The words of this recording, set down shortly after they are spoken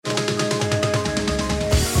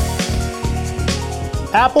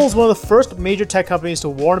Apple's one of the first major tech companies to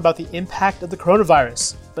warn about the impact of the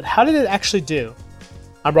coronavirus. But how did it actually do?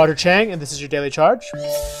 I'm Roger Chang, and this is your Daily Charge.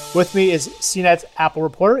 With me is CNET's Apple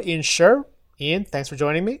reporter, Ian Scher. Ian, thanks for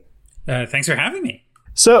joining me. Thanks for having me.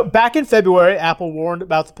 So back in February, Apple warned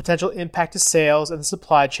about the potential impact to sales and the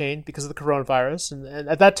supply chain because of the coronavirus. And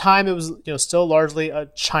at that time, it was still largely a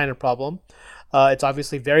China problem. It's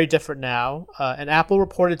obviously very different now. And Apple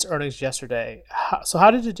reported its earnings yesterday. So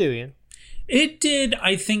how did it do, Ian? It did,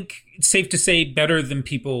 I think, it's safe to say, better than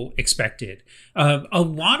people expected. A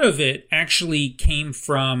lot of it actually came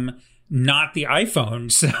from not the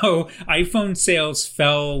iPhone. So iPhone sales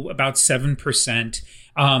fell about 7%,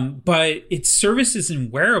 but its services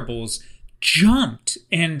and wearables jumped.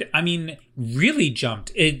 And I mean, really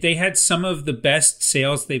jumped. They had some of the best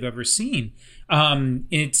sales they've ever seen.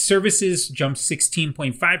 Its services jumped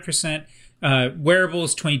 16.5%.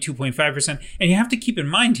 Wearables 22.5%. And you have to keep in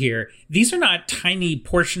mind here, these are not tiny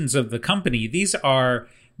portions of the company. These are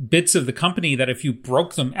bits of the company that if you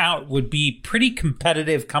broke them out would be pretty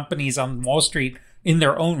competitive companies on Wall Street in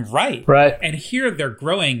their own right. Right. And here they're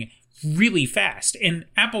growing really fast. And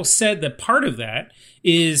Apple said that part of that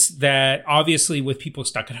is that obviously with people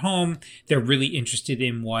stuck at home, they're really interested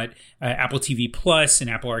in what Apple TV Plus and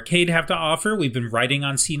Apple Arcade have to offer. We've been writing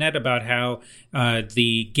on CNET about how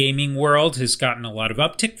the gaming world has gotten a lot of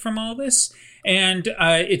uptick from all this. And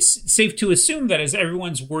it's safe to assume that as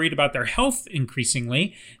everyone's worried about their health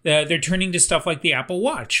increasingly, they're turning to stuff like the Apple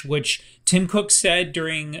Watch, which Tim Cook said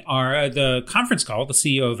during the conference call, the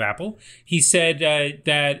CEO of Apple. He said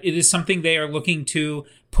that it is something they are looking to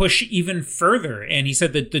push even further. And he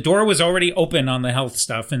said that the door was already open on the health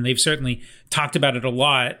stuff, and they've certainly talked about it a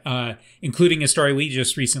lot, including a story we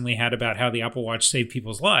just recently had about how the Apple Watch saved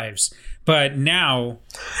people's lives. But now...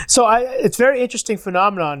 So it's a very interesting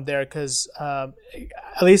phenomenon there because at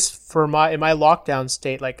least in my lockdown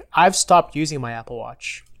state, like I've stopped using my Apple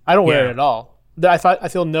Watch. I don't wear it at all. I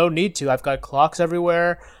feel no need to. I've got clocks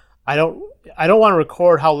everywhere. I don't want to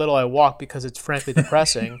record how little I walk because it's frankly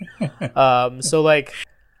depressing. So like...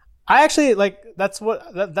 I actually that's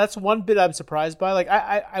one bit I'm surprised by. Like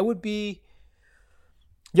I wouldn't be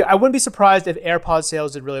surprised if AirPods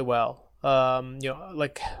sales did really well.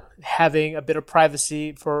 Like having a bit of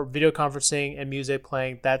privacy for video conferencing and music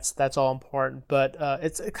playing, that's all important. But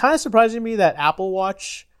it's kind of surprising to me that Apple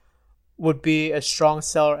Watch would be a strong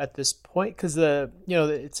seller at this point because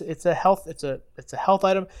it's a health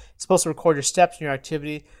item. It's supposed to record your steps and your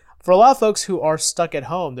activity. For a lot of folks who are stuck at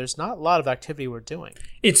home, there's not a lot of activity we're doing.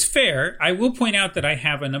 It's fair. I will point out that I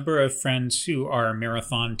have a number of friends who are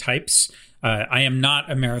marathon types. I am not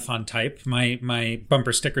a marathon type. My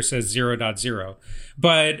bumper sticker says 0.0.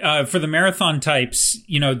 But for the marathon types,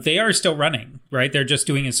 they are still running, right? They're just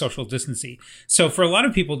doing it social distancing. So for a lot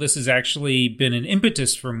of people, this has actually been an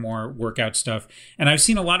impetus for more workout stuff. And I've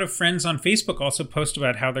seen a lot of friends on Facebook also post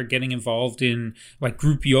about how they're getting involved in like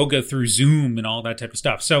group yoga through Zoom and all that type of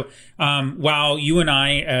stuff. So while you and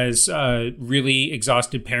I, as really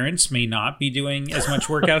exhausted parents, may not be doing as much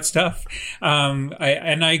workout stuff,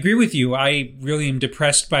 I agree with you. I really am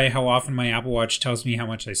depressed by how often my Apple Watch tells me how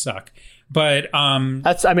much I suck. But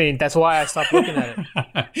that's why I stopped looking at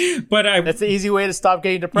it. But that's the easy way to stop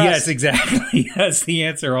getting depressed. Yes, exactly. That's the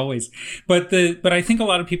answer always. But I think a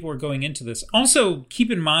lot of people are going into this. Also,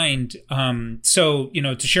 keep in mind,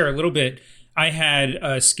 to share a little bit, I had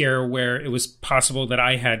a scare where it was possible that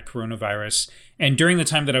I had coronavirus, and during the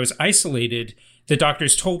time that I was isolated, the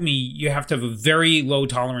doctors told me you have to have a very low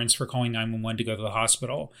tolerance for calling 911 to go to the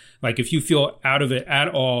hospital. Like if you feel out of it at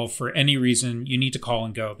all for any reason, you need to call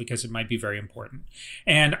and go because it might be very important.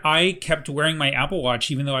 And I kept wearing my Apple Watch,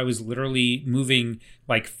 even though I was literally moving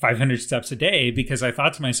like 500 steps a day, because I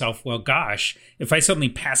thought to myself, well, gosh, if I suddenly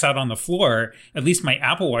pass out on the floor, at least my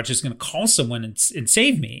Apple Watch is going to call someone and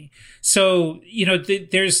save me. So,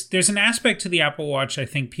 there's an aspect to the Apple Watch I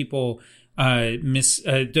think people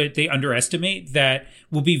they underestimate that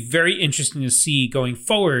will be very interesting to see going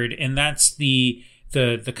forward, and that's the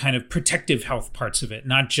kind of protective health parts of it,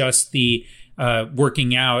 not just the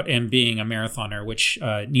working out and being a marathoner, which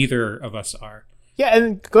neither of us are. Yeah,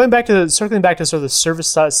 and circling back to sort of the service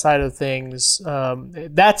side of things,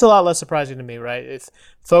 that's a lot less surprising to me, right? If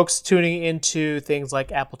folks tuning into things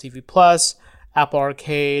like Apple TV Plus, Apple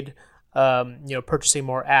Arcade, purchasing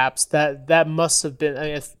more apps, that must have been. I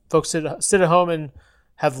mean, if folks sit at home and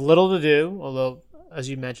have little to do, although as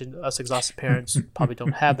you mentioned, us exhausted parents probably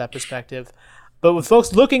don't have that perspective. But with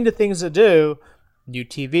folks looking to things to do, new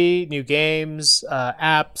TV, new games,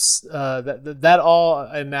 apps, that all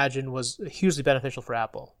I imagine was hugely beneficial for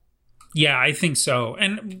Apple. Yeah, I think so.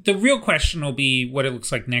 And the real question will be what it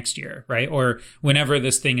looks like next year, right? Or whenever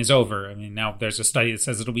this thing is over. I mean, now there's a study that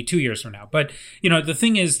says it'll be 2 years from now. But, the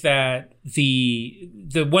thing is that the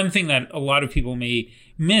one thing that a lot of people may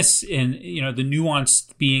miss in, the nuance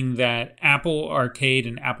being that Apple Arcade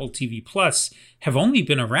and Apple TV Plus have only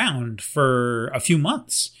been around for a few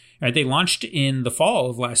months. Right? They launched in the fall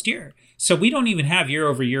of last year. So we don't even have year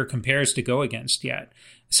over year compares to go against yet.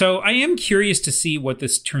 So I am curious to see what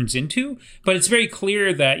this turns into, but it's very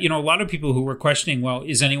clear that, a lot of people who were questioning, well,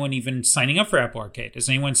 is anyone even signing up for Apple Arcade? Is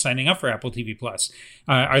anyone signing up for Apple TV Plus?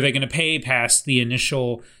 Are they going to pay past the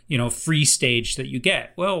initial, free stage that you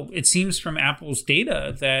get? Well, it seems from Apple's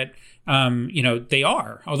data that, they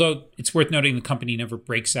are, although it's worth noting the company never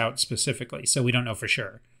breaks out specifically. So we don't know for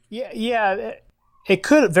sure. Yeah. It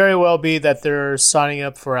could very well be that they're signing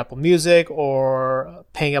up for Apple Music or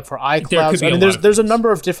paying up for iCloud. I mean, there's a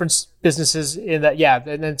number of different businesses in that,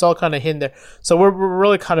 and it's all kind of hidden there. So we're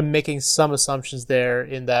really kind of making some assumptions there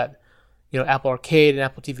in that, Apple Arcade and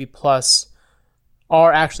Apple TV Plus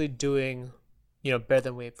are actually doing, better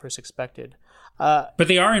than we first expected. But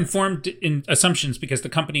they are informed in assumptions because the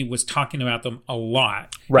company was talking about them a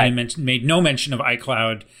lot. Right. And made no mention of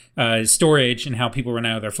iCloud storage and how people run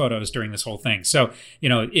out of their photos during this whole thing. So,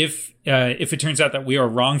 if it turns out that we are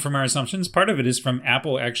wrong from our assumptions, part of it is from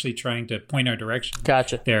Apple actually trying to point our direction.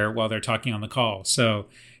 Gotcha. There while they're talking on the call. So,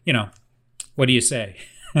 what do you say?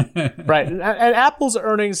 Right. And Apple's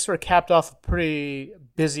earnings sort of capped off a pretty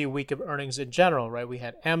busy week of earnings in general, right? We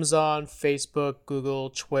had Amazon, Facebook, Google,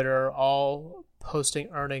 Twitter, all posting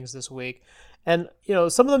earnings this week. And,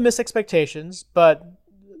 some of them missed expectations, but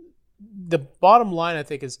the bottom line, I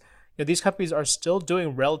think, is these companies are still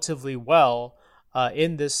doing relatively well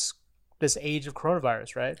in this age of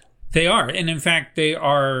coronavirus, right? They are. And in fact, they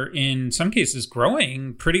are, in some cases,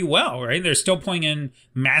 growing pretty well, right? They're still pulling in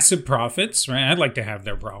massive profits, right? I'd like to have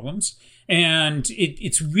their problems. And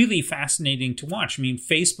it's really fascinating to watch. I mean,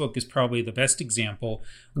 Facebook is probably the best example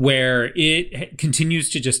where it continues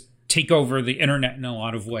to just take over the internet in a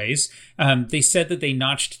lot of ways. They said that they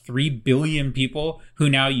notched 3 billion people who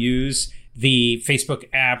now use the Facebook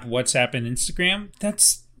app, WhatsApp, and Instagram.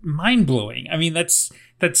 That's mind-blowing. I mean, that's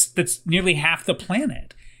nearly half the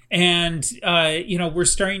planet. And, we're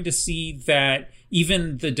starting to see that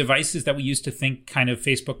even the devices that we used to think kind of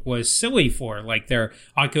Facebook was silly for, like their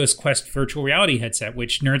Oculus Quest virtual reality headset,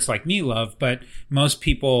 which nerds like me love, but most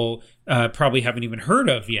people probably haven't even heard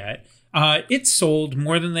of yet, it sold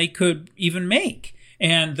more than they could even make.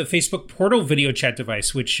 And the Facebook Portal video chat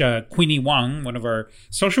device, which Queenie Wang, one of our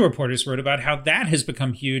social reporters, wrote about how that has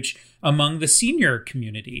become huge among the senior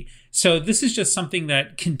community. So this is just something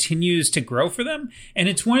that continues to grow for them. And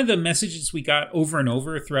it's one of the messages we got over and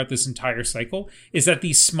over throughout this entire cycle is that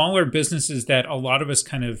these smaller businesses that a lot of us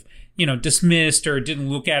kind of, dismissed or didn't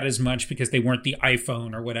look at as much because they weren't the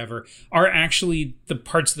iPhone or whatever, are actually the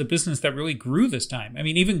parts of the business that really grew this time. I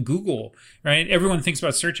mean, even Google, right? Everyone thinks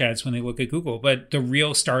about search ads when they look at Google, but the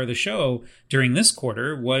real star of the show during this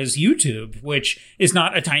quarter was YouTube, which is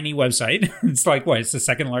not a tiny website. It's like, it's the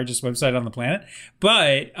second largest website on the planet.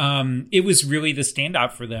 But it was really the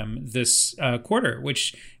standout for them this quarter,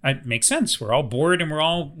 which makes sense. We're all bored and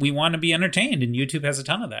we want to be entertained, and YouTube has a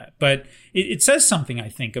ton of that. But it says something, I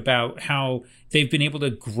think, about how they've been able to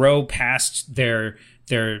grow past their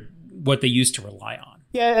what they used to rely on.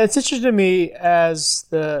 Yeah, it's interesting to me as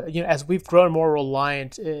as we've grown more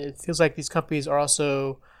reliant, it feels like these companies are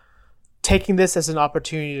also taking this as an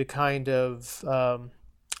opportunity to kind of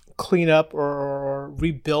clean up or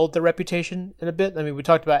rebuild their reputation in a bit. I mean, we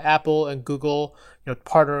talked about Apple and Google,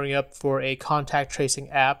 partnering up for a contact tracing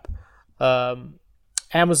app.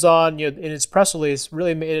 Amazon, in its press release,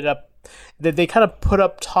 really made it up that they kind of put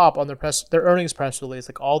up top on their earnings press release,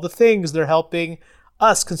 like all the things they're helping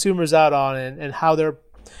us consumers out on, and how they're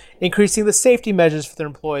increasing the safety measures for their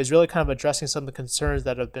employees, really kind of addressing some of the concerns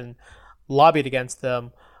that have been lobbed against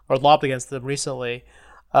them recently.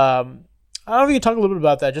 I don't know if you can talk a little bit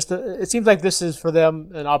about that. Just it seems like this is for them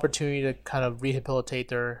an opportunity to kind of rehabilitate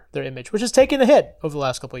their image, which has taken a hit over the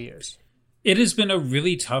last couple of years. It has been a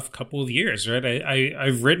really tough couple of years, right?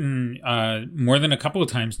 I've written more than a couple of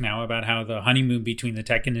times now about how the honeymoon between the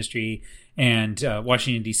tech industry and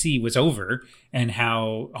Washington, D.C. was over, and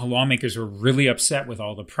how lawmakers were really upset with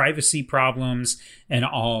all the privacy problems and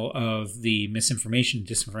all of the misinformation,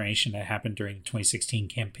 disinformation that happened during the 2016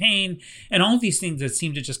 campaign, and all of these things that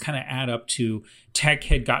seemed to just kind of add up to tech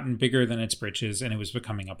had gotten bigger than its britches and it was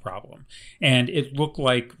becoming a problem. And it looked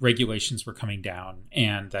like regulations were coming down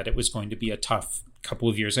and that it was going to be a tough couple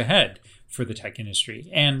of years ahead for the tech industry.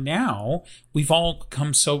 And now we've all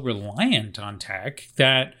become so reliant on tech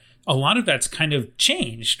that a lot of that's kind of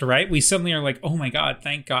changed, right? We suddenly are like, oh my God,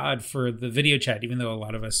 thank God for the video chat, even though a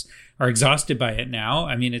lot of us are exhausted by it now.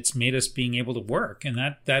 I mean, it's made us being able to work, and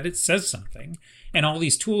that it says something. And all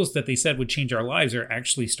these tools that they said would change our lives are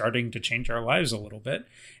actually starting to change our lives a little bit.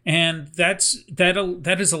 And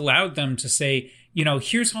that has allowed them to say,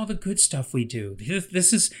 here's all the good stuff we do.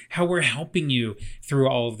 This is how we're helping you through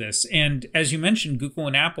all of this. And as you mentioned, Google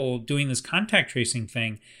and Apple doing this contact tracing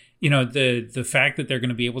thing, the fact that they're going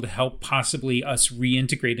to be able to help possibly us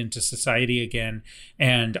reintegrate into society again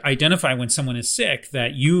and identify when someone is sick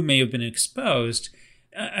that you may have been exposed.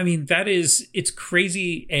 I mean, it's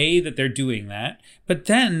crazy, that they're doing that, but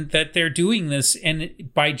then that they're doing this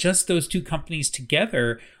and by just those two companies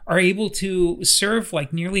together are able to serve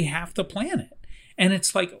like nearly half the planet. And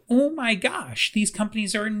it's like, oh my gosh, these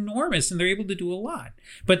companies are enormous and they're able to do a lot.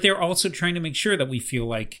 But they're also trying to make sure that we feel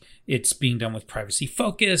like it's being done with privacy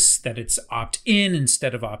focus, that it's opt-in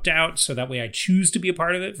instead of opt-out. So that way I choose to be a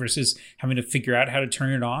part of it versus having to figure out how to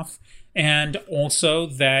turn it off. And also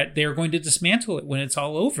that they're going to dismantle it when it's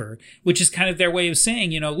all over, which is kind of their way of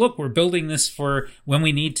saying, look, we're building this for when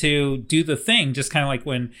we need to do the thing, just kind of like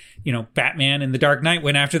when, Batman in The Dark Knight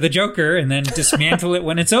went after the Joker and then dismantle it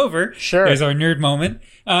when it's over. Sure. There's our nerd moment.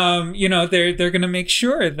 They're going to make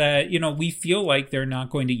sure that, we feel like they're not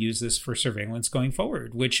going to use this for surveillance going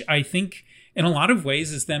forward, which I think in a lot of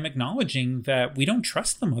ways is them acknowledging that we don't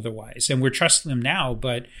trust them otherwise. And we're trusting them now,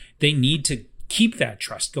 but they need to keep that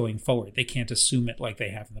trust going forward. They can't assume it like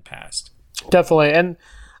they have in the past. Definitely. And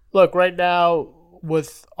look, right now,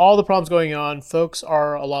 with all the problems going on, folks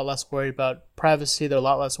are a lot less worried about privacy. They're a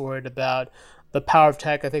lot less worried about the power of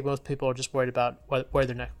tech. I think most people are just worried about where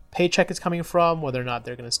their next paycheck is coming from, whether or not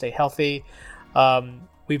they're going to stay healthy.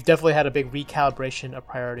 We've definitely had a big recalibration of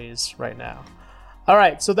priorities right now. All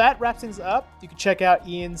right, so that wraps things up. You can check out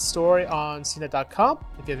Ian's story on cnet.com.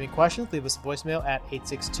 If you have any questions, leave us a voicemail at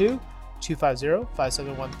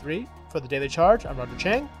 862-250-5713. For The Daily Charge, I'm Roger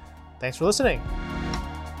Chang. Thanks for listening.